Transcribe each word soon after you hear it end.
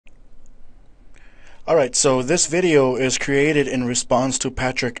Alright, so this video is created in response to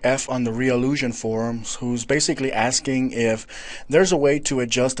Patrick F. on the Reallusion forums, who's basically asking if there's a way to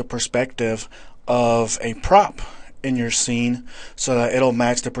adjust the perspective of a prop in your scene so that it'll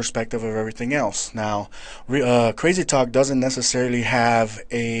match the perspective of everything else. Now, CrazyTalk doesn't necessarily have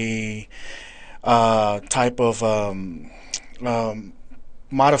a type of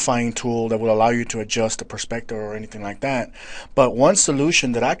modifying tool that will allow you to adjust the perspective or anything like that. But one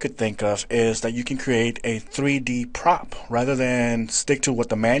solution that I could think of is that you can create a 3D prop rather than stick to what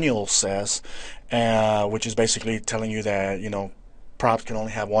the manual says, which is basically telling you that, props can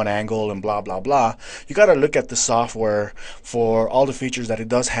only have one angle and blah blah blah. You got to look at the software for all the features that it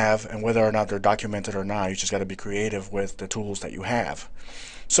does have and whether or not they're documented or not. You just got to be creative with the tools that you have.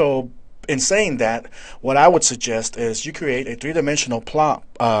 So in saying that, what I would suggest is you create a three-dimensional prop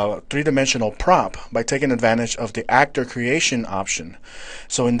by taking advantage of the actor creation option.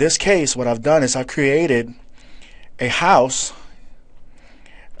 So in this case, what I've done is I've created a house,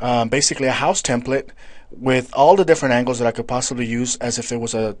 basically a house template with all the different angles that I could possibly use as if it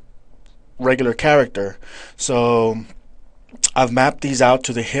was a regular character. So I've mapped these out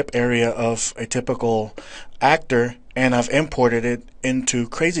to the hip area of a typical actor, and I've imported it into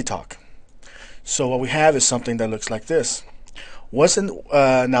CrazyTalk. So what we have is something that looks like this.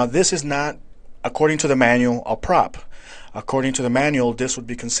 Now this is not, according to the manual, a prop. According to the manual, this would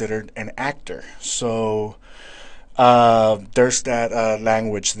be considered an actor. So there's that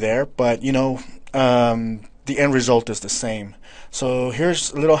language there, but the end result is the same. So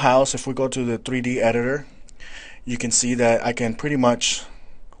here's a little house. If we go to the 3D editor, you can see that I can pretty much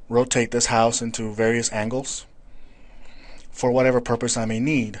rotate this house into various angles for whatever purpose I may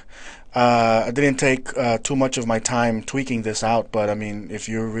need. I didn't take too much of my time tweaking this out, but I mean, if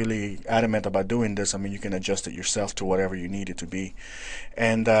you're really adamant about doing this, I mean, you can adjust it yourself to whatever you need it to be.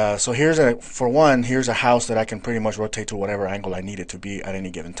 And so here's here's a house that I can pretty much rotate to whatever angle I need it to be at any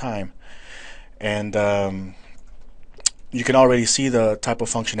given time. And you can already see the type of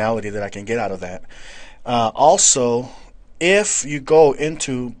functionality that I can get out of that. Also, if you go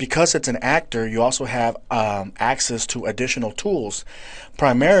into, because it's an actor, you also have access to additional tools,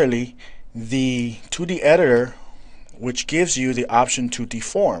 primarily the 2D editor, which gives you the option to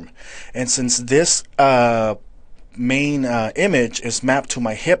deform. And since this main image is mapped to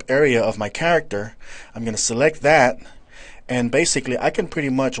my hip area of my character, I'm going to select that, and basically I can pretty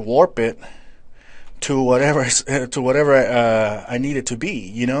much warp it to whatever I need it to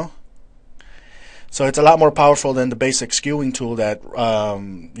be, So it's a lot more powerful than the basic skewing tool that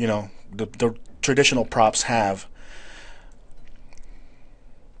the traditional props have.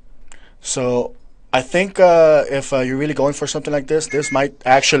 So I think if you're really going for something like this, this might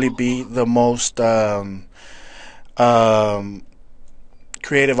actually be the most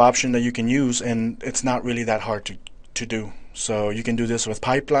creative option that you can use, and it's not really that hard to do. So you can do this with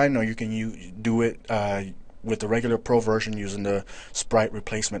Pipeline, or you can do it with the regular Pro version using the sprite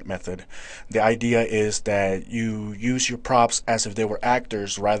replacement method. The idea is that you use your props as if they were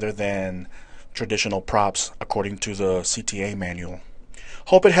actors rather than traditional props according to the CTA manual.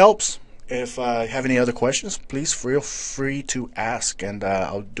 Hope it helps. If you have any other questions, please feel free to ask, and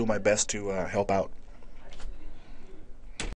I'll do my best to help out.